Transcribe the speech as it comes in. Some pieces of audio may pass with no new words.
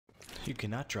You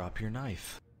cannot drop your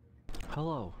knife.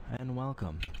 Hello, and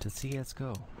welcome to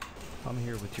CSGO. I'm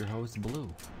here with your host,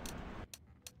 Blue.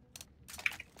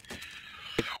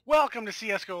 Welcome to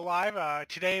CSGO Live.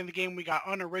 Today in the game we got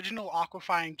Unoriginal,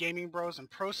 Aquafine, Gaming Bros, and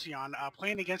Procyon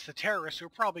playing against the terrorists who are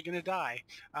probably going to die.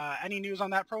 Any news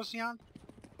on that, Procyon?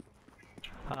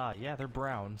 Yeah, they're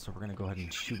brown, so we're gonna go ahead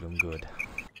and shoot them good.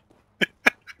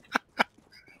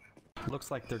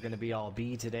 Looks like they're gonna be all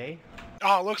B today.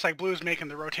 Oh, it looks like Blue's making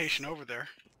the rotation over there.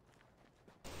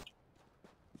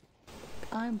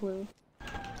 I'm Blue.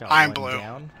 Got I'm one Blue.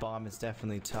 Down. Bomb is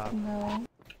definitely top. No.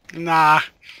 Nah.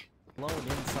 Lone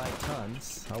inside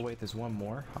tons. Oh wait, there's one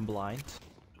more. I'm blind.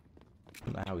 I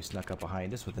don't know how he snuck up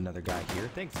behind us with another guy here.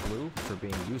 Thanks, Blue, for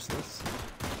being useless.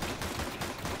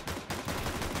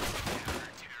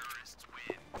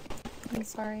 I'm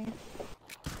sorry.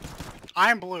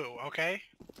 I'm Blue, okay?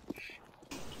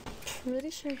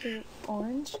 Pretty sure you're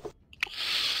orange.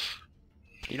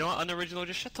 You know what, Unoriginal?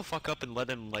 Just shut the fuck up and let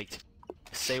him, like,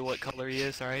 say what color he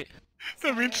is, alright?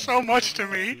 That means so much to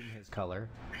me. Assume his color.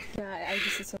 Yeah, I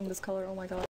just assumed this color. Oh my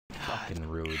god. Fucking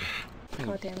rude.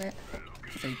 God damn it.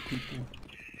 Fake people.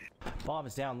 Bomb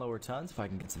is down lower tons. If I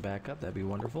can get some backup, that'd be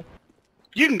wonderful.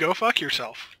 You can go fuck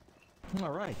yourself.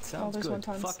 Alright, sounds there's good. one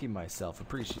tons. Fucking myself.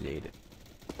 Appreciate it.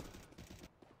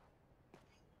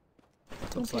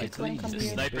 Looks Okay, like Glenn, come There's a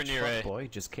here. sniper near A. boy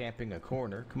just camping a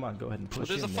corner. Come on, go ahead and push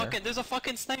There's a in there.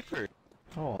 fucking sniper!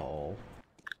 Oh.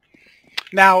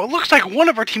 Now, it looks like one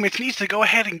of our teammates needs to go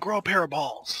ahead and grow a pair of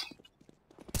balls.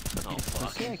 Oh You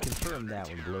fuck. can't confirm that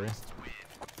one, Blue.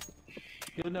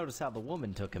 You'll notice how the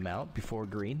woman took him out before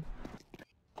green.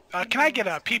 Can I get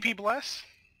a PP bless?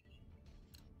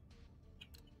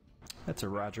 That's a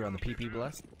Roger on the PP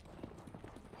bless.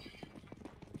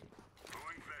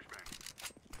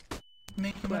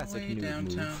 Making my Classic way noob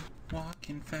downtown, move.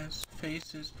 walking fast,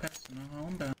 faces passing a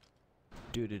homebound.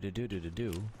 Do do do do do do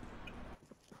do.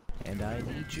 And I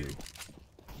need you.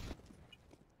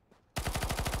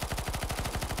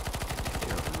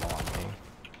 They're long,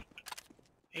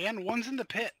 eh? And one's in the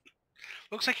pit.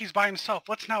 Looks like he's by himself.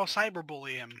 Let's now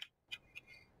cyberbully him.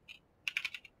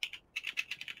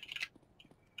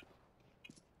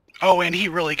 Oh, and he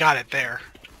really got it there.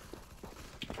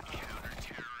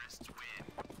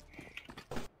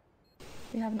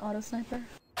 We have an auto sniper.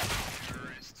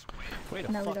 Way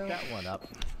to No, we fuck don't. that one up.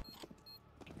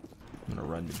 I'm gonna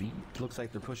run to B. Looks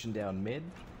like they're pushing down mid.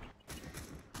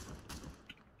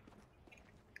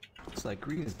 Looks like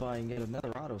green is buying yet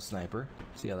another auto sniper.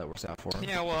 See how that works out for him.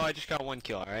 Yeah, well, I just got one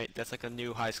kill, alright? That's like a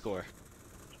new high score.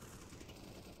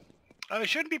 You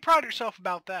shouldn't be proud of yourself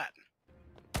about that.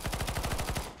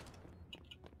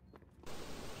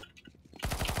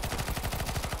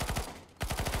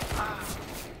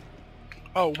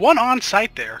 Oh, one on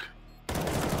site there.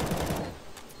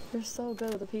 You're so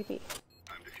good with the PP.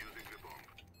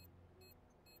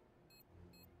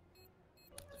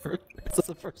 That's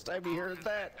the first time we heard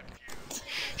that.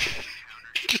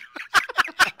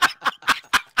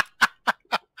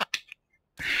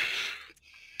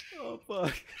 Oh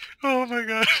fuck. Oh my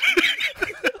god.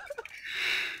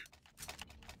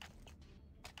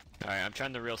 Alright, I'm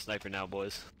trying the real sniper now,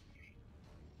 boys.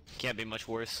 Can't be much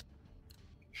worse.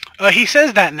 He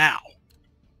says that now.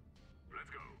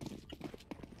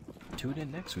 Tune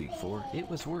in next week for It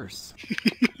Was Worse.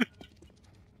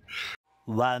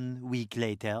 1 week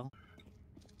later.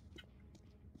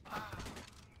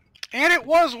 And it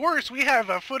was worse. We have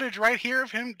footage right here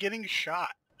of him getting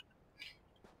shot.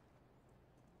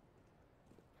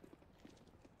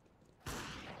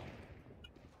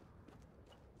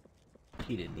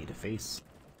 He didn't need a face.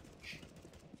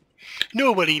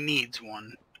 Nobody needs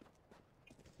one.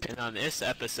 And on this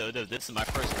episode of This Is My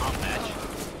First Comp Match,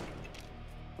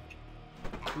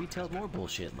 We tell more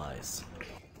bullshit lies.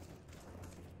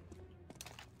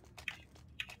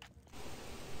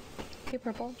 Okay,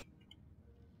 purple.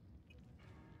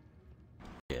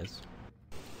 Yes.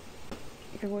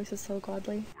 Your voice is so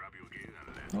godly.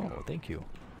 Oh, thank you.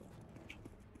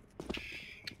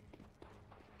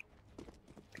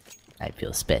 I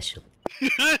feel special.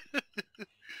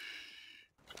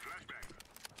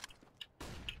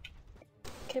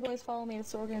 Okay, boys, follow me.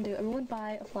 That's what we're gonna do. Everyone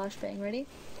buy a flashbang. Ready?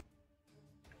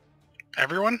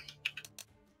 Everyone?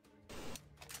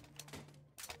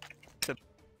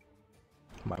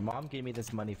 My mom gave me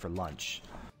this money for lunch.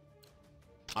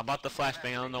 I bought the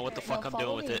flashbang, I don't know what the fuck I'm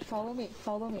doing with it. Follow me.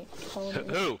 Follow me. Follow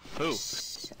me. Who?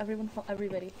 Shh. Everyone,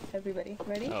 everybody. Everybody.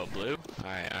 Ready? Oh, Blue?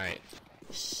 Alright.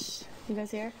 Shh. You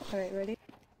guys here? Alright, ready?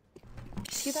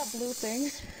 See that blue thing?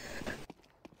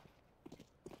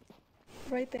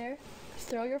 Right there?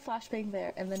 Throw your flashbang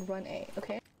there and then run A,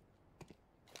 okay?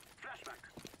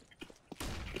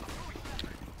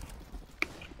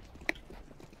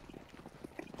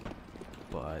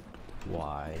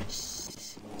 Why?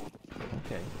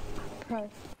 Okay. Pro.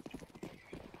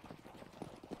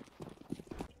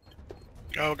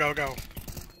 Go, go, go.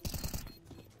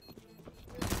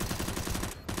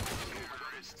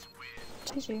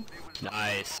 GG.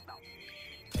 Nice.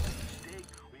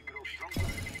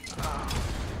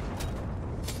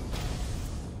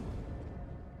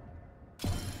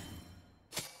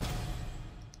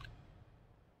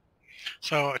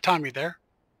 So, Tom, you there?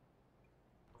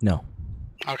 No.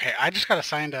 Okay, I just got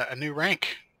assigned a new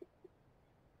rank.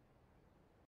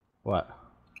 What?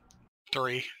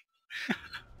 3.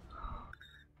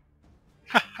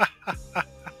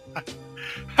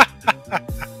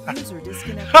 User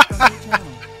disconnected from your channel.